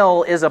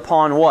veil is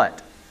upon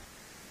what?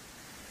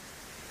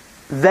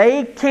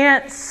 They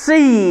can't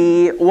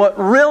see what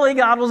really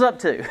God was up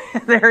to.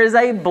 There is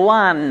a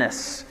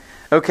blindness.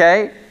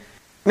 Okay?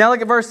 Now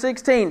look at verse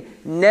 16.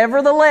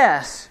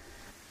 Nevertheless,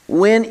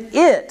 when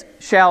it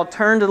shall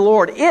turn to the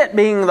Lord, it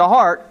being the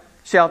heart,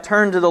 shall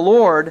turn to the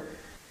Lord,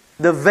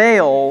 the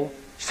veil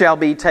shall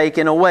be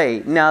taken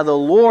away. Now the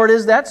Lord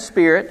is that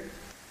Spirit,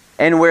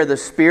 and where the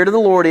Spirit of the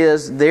Lord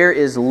is, there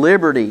is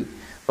liberty.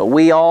 But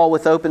we all,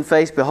 with open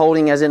face,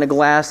 beholding as in a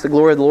glass the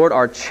glory of the Lord,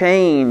 are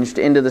changed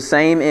into the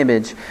same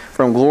image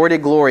from glory to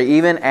glory,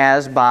 even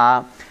as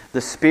by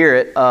the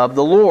Spirit of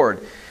the Lord.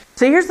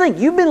 See, here's the thing.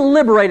 You've been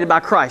liberated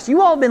by Christ.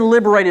 You all have been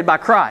liberated by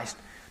Christ.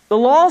 The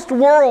lost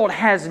world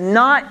has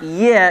not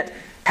yet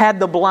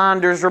had the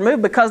blinders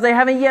removed because they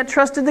haven't yet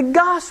trusted the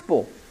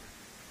gospel.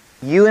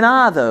 You and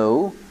I,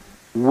 though,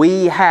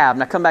 we have.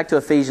 Now come back to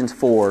Ephesians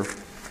 4.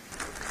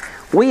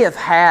 We have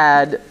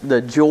had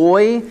the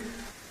joy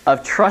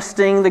of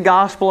trusting the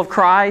gospel of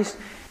Christ,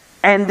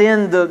 and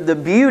then the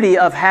beauty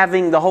of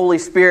having the Holy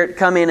Spirit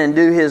come in and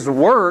do His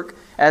work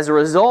as a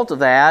result of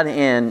that,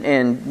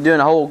 and doing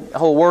a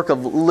whole work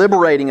of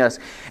liberating us.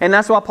 And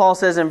that's why Paul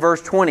says in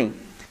verse 20,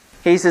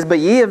 he says, "But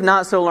ye have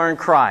not so learned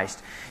Christ."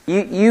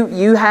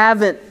 You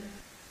haven't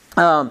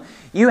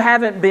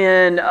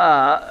been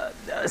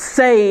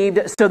saved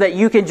so that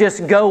you can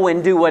just go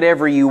and do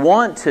whatever you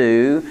want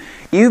to.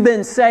 You've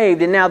been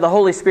saved, and now the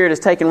Holy Spirit has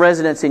taken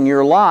residence in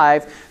your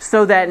life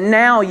so that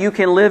now you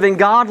can live in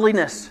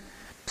godliness.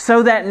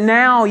 So that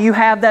now you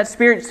have that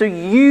Spirit so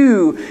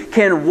you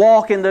can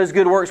walk in those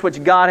good works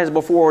which God has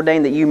before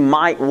ordained that you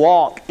might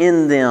walk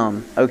in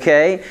them.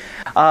 Okay?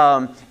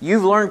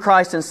 You've learned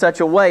Christ in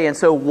such a way, and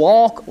so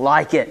walk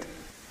like it.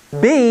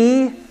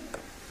 Be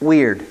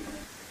weird.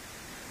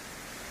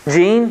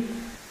 Gene,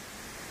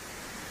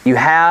 you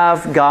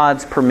have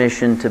God's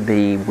permission to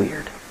be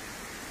weird.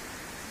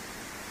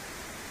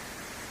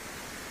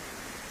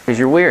 Because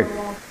you're weird.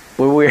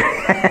 We're weird.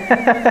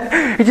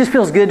 It just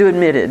feels good to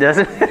admit it,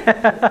 doesn't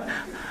it?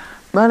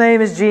 My name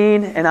is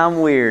Gene, and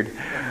I'm weird.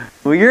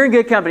 Well, you're in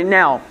good company.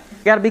 Now,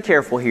 you got to be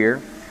careful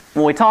here.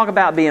 When we talk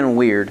about being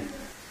weird,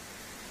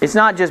 it's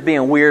not just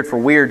being weird for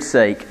weird's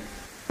sake.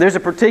 There's a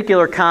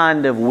particular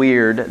kind of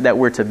weird that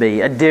we're to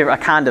be, a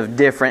kind of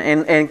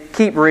different. And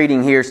keep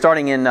reading here,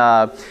 starting in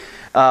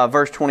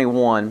verse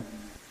 21.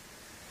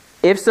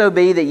 "If so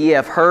be that ye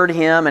have heard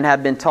Him and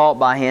have been taught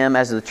by Him,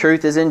 as the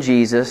truth is in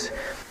Jesus,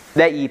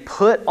 that ye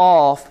put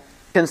off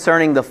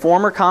concerning the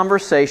former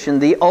conversation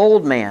the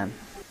old man,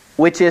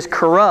 which is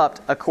corrupt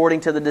according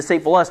to the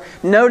deceitful lust."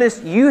 Notice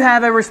you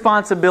have a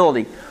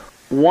responsibility.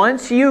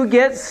 Once you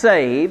get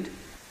saved,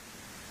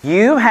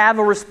 you have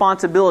a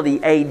responsibility,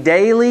 a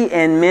daily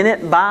and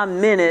minute by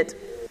minute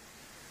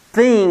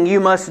thing you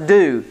must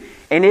do.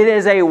 And it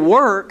is a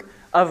work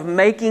of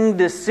making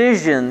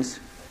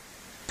decisions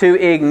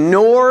to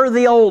ignore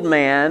the old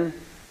man,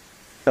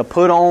 to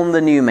put on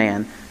the new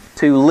man,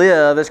 to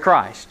live as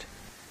Christ.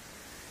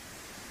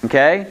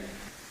 Okay?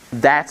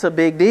 That's a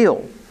big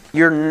deal.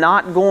 You're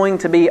not going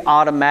to be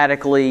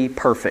automatically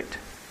perfect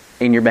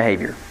in your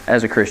behavior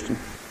as a Christian.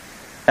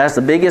 That's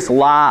the biggest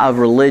lie of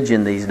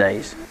religion these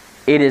days.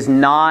 It is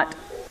not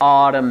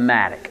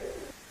automatic.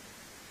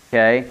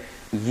 Okay?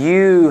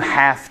 You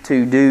have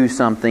to do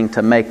something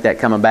to make that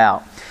come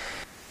about.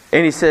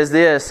 And he says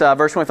this,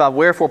 verse 25,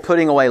 "Wherefore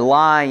putting away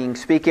lying,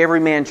 speak every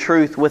man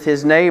truth with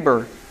his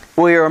neighbor,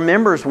 for we are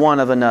members one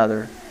of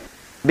another.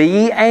 Be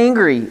ye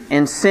angry,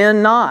 and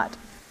sin not.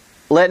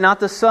 Let not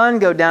the sun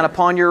go down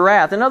upon your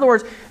wrath." In other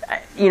words,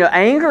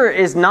 anger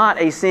is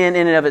not a sin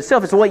in and of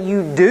itself. It's what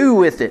you do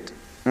with it.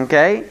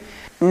 Okay?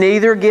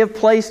 "Neither give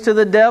place to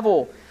the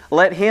devil.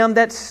 Let him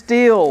that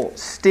steal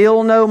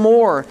no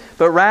more,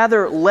 but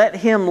rather let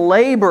him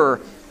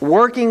labor,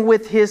 working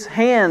with his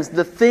hands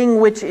the thing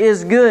which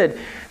is good."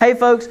 Hey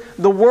folks,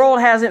 the world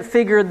hasn't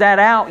figured that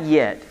out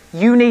yet.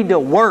 You need to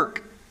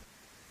work.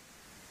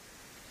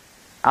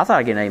 I thought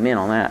I'd get an amen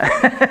on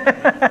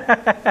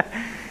that.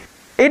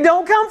 It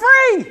don't come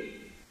free.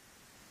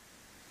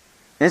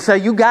 And so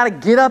you got to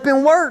get up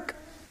and work.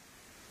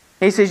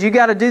 He says you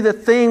got to do the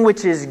thing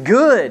which is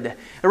good.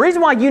 The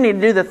reason why you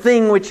need to do the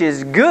thing which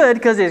is good,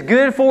 because it's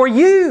good for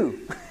you.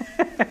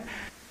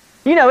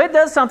 It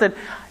does something.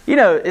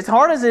 As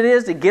hard as it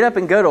is to get up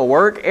and go to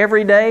work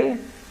every day,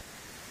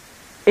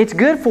 it's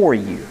good for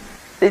you.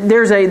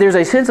 There's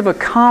a sense of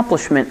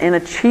accomplishment and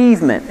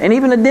achievement and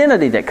even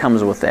identity that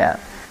comes with that.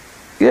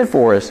 Good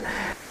for us.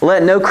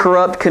 "Let no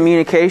corrupt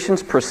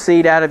communications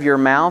proceed out of your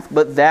mouth,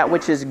 but that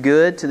which is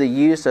good to the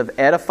use of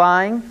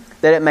edifying,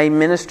 that it may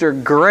minister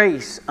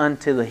grace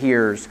unto the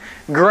hearers."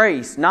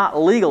 Grace, not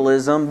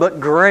legalism,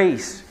 but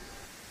grace.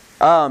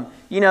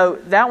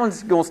 That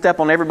one's going to step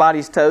on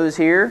everybody's toes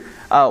here.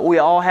 We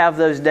all have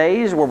those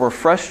days where we're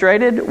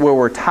frustrated, where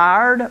we're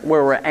tired,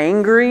 where we're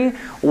angry,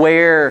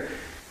 I'm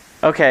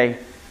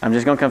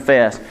just going to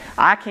confess,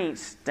 I can't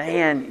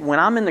stand, when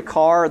I'm in the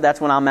car,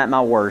 that's when I'm at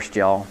my worst,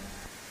 y'all.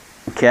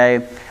 Okay?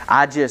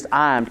 I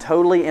am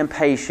totally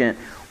impatient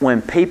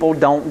when people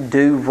don't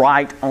do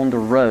right on the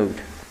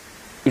road.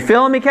 You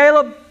feeling me,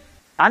 Caleb?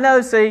 I know,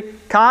 see,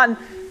 Cotton,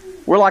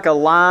 we're like a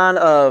line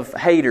of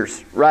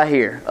haters right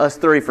here. Us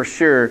three for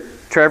sure.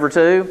 Trevor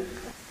too.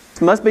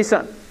 It must be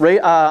some.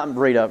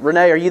 Rita.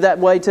 Renee, are you that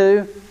way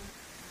too?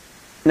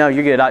 No,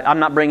 you're good. I'm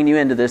not bringing you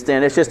into this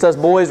then. It's just us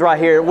boys right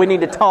here. We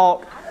need to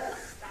talk.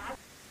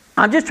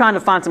 I'm just trying to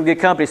find some good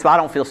company so I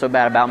don't feel so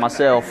bad about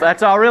myself.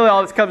 That's all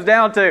this comes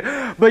down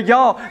to. But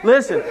y'all,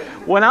 listen,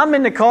 when I'm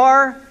in the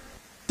car,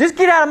 just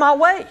get out of my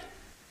way.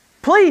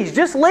 Please,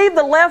 just leave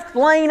the left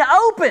lane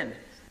open.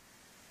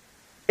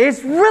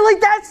 It's really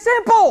that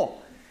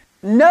simple.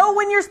 Know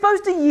when you're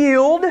supposed to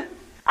yield.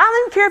 I don't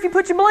even care if you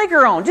put your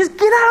blinker on. Just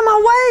get out of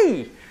my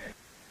way.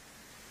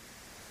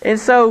 And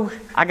so,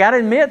 I got to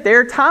admit, there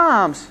are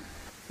times,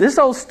 this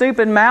old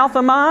stupid mouth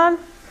of mine,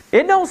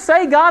 it don't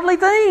say godly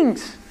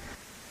things.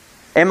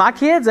 And my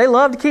kids, they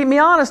love to keep me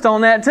honest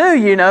on that too,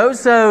 you know.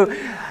 So,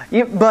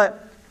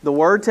 but the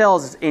Word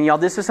tells us, and y'all,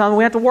 this is something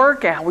we have to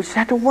work at. We just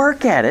have to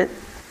work at it.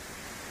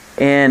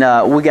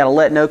 And we got to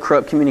let no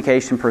corrupt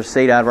communication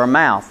proceed out of our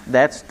mouth.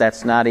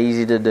 That's not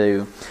easy to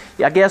do.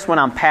 I guess when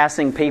I'm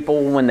passing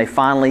people, when they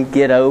finally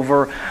get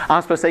over,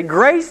 I'm supposed to say,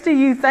 grace to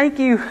you, thank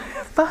you,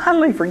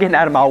 finally for getting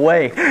out of my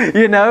way,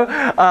 you know.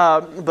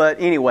 But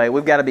anyway,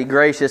 we've got to be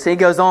gracious. He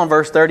goes on,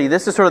 verse 30.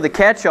 This is sort of the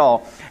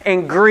catch-all.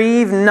 And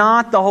grieve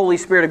not the Holy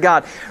Spirit of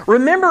God.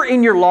 Remember,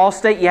 in your lost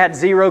state, you had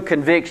zero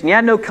conviction. You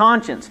had no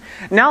conscience.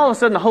 Now, all of a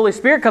sudden, the Holy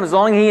Spirit comes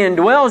along, He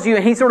indwells you,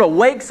 and He sort of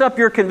wakes up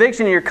your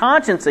conviction and your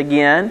conscience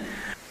again.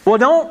 Well,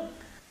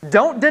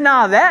 don't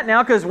deny that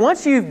now, because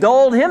once you've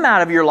dulled Him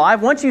out of your life,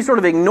 once you sort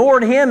of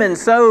ignored Him and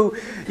so,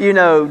 you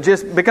know,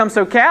 just become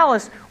so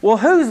callous, well,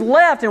 who's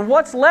left and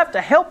what's left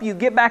to help you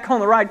get back on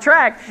the right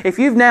track if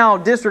you've now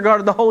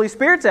disregarded the Holy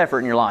Spirit's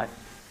effort in your life?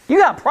 You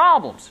got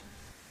problems.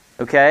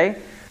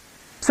 Okay?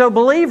 So,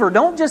 believer,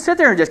 don't just sit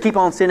there and just keep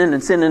on sinning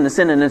and sinning and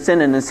sinning and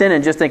sinning and sinning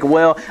and just think,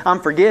 well, I'm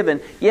forgiven.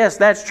 Yes,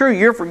 that's true.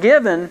 You're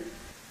forgiven,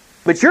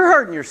 but you're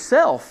hurting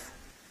yourself.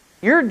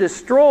 You're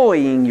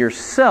destroying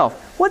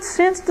yourself. What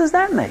sense does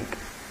that make?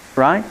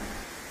 Right?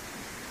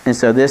 And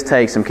so this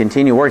takes some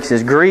continual work. He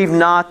says, grieve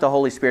not the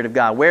Holy Spirit of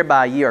God,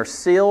 whereby ye are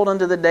sealed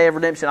unto the day of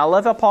redemption. I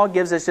love how Paul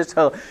gives us just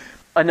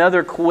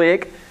another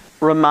quick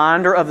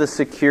reminder of the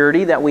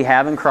security that we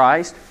have in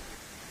Christ.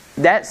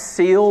 That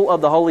seal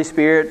of the Holy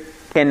Spirit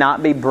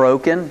cannot be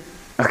broken.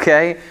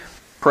 Okay?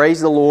 Praise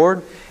the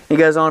Lord. He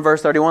goes on in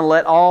verse 31,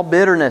 let all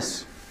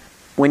bitterness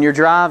when you're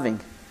driving,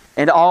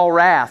 and all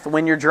wrath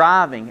when you're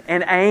driving,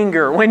 and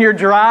anger when you're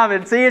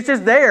driving. See, it's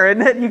just there,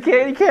 isn't it? You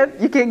can't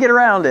get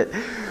around it.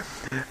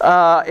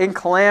 In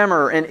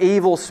clamor and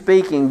evil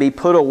speaking be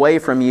put away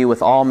from you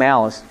with all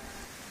malice.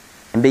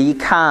 And be ye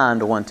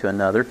kind one to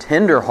another,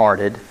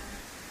 tender-hearted,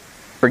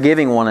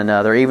 forgiving one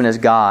another, even as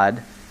God,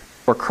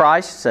 for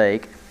Christ's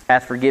sake,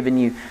 hath forgiven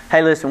you.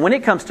 Hey, listen, when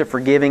it comes to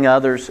forgiving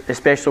others,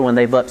 especially when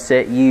they've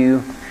upset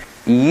you,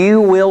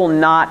 you will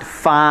not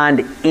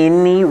find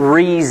any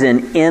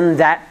reason in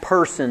that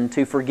person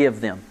to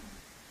forgive them.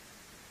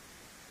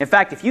 In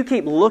fact, if you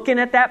keep looking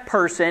at that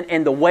person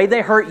and the way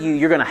they hurt you,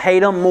 you're going to hate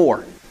them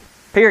more.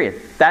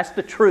 Period. That's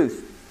the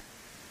truth.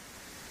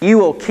 You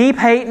will keep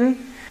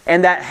hating,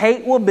 and that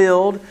hate will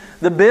build.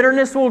 The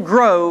bitterness will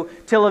grow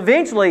till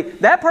eventually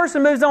that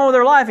person moves on with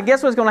their life, and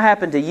guess what's going to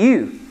happen to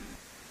you?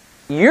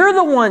 You're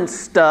the one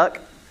stuck,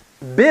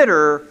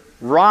 bitter,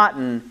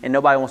 rotten, and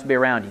nobody wants to be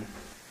around you.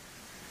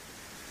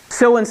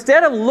 So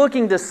instead of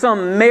looking to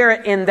some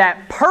merit in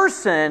that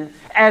person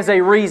as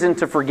a reason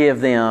to forgive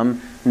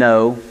them,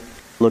 no,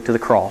 look to the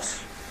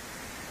cross.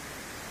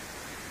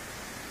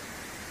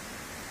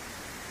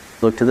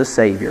 Look to the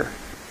Savior.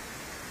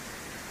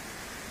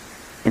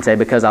 And say,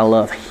 because I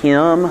love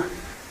Him,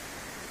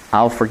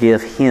 I'll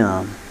forgive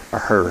him or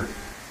her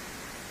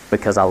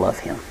because I love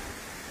him.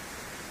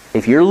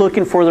 If you're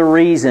looking for the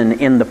reason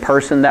in the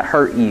person that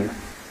hurt you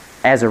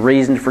as a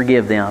reason to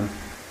forgive them,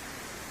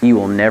 you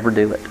will never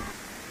do it.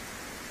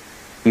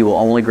 You will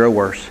only grow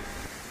worse.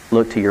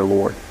 Look to your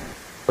Lord.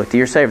 Look to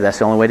your Savior. That's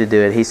the only way to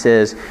do it. He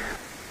says,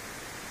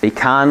 be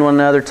kind to one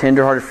another,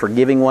 tenderhearted,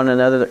 forgiving one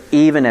another,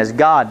 even as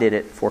God did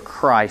it for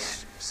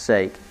Christ's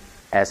sake,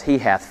 as He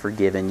hath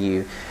forgiven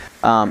you.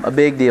 A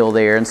big deal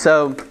there. And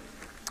so,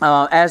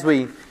 as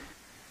we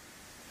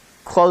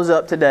close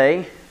up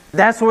today,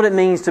 that's what it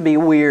means to be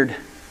weird.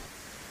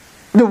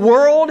 The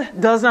world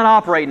does not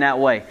operate in that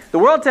way. The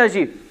world tells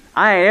you,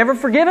 I ain't ever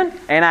forgiven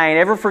and I ain't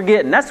ever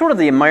forgetting. That's sort of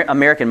the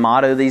American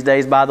motto these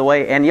days, by the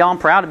way. And y'all, I'm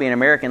proud to be an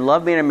American,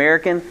 love being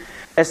American.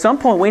 At some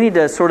point, we need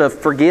to sort of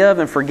forgive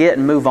and forget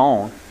and move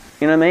on.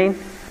 You know what I mean?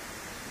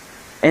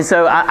 And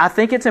so I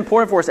think it's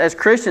important for us as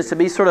Christians to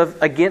be sort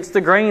of against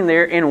the grain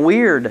there and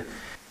weird.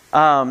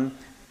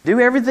 Do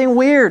everything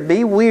weird.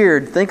 Be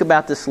weird. Think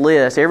about this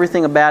list.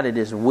 Everything about it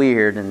is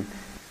weird, and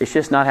it's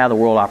just not how the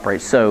world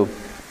operates. So,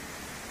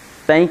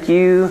 thank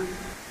you,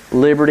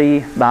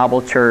 Liberty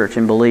Bible Church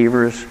and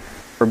believers,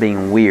 for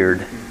being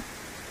weird.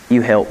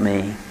 You help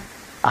me.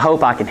 I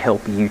hope I can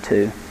help you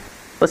too.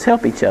 Let's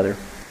help each other.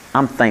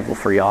 I'm thankful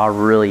for y'all. I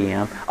really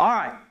am. All right.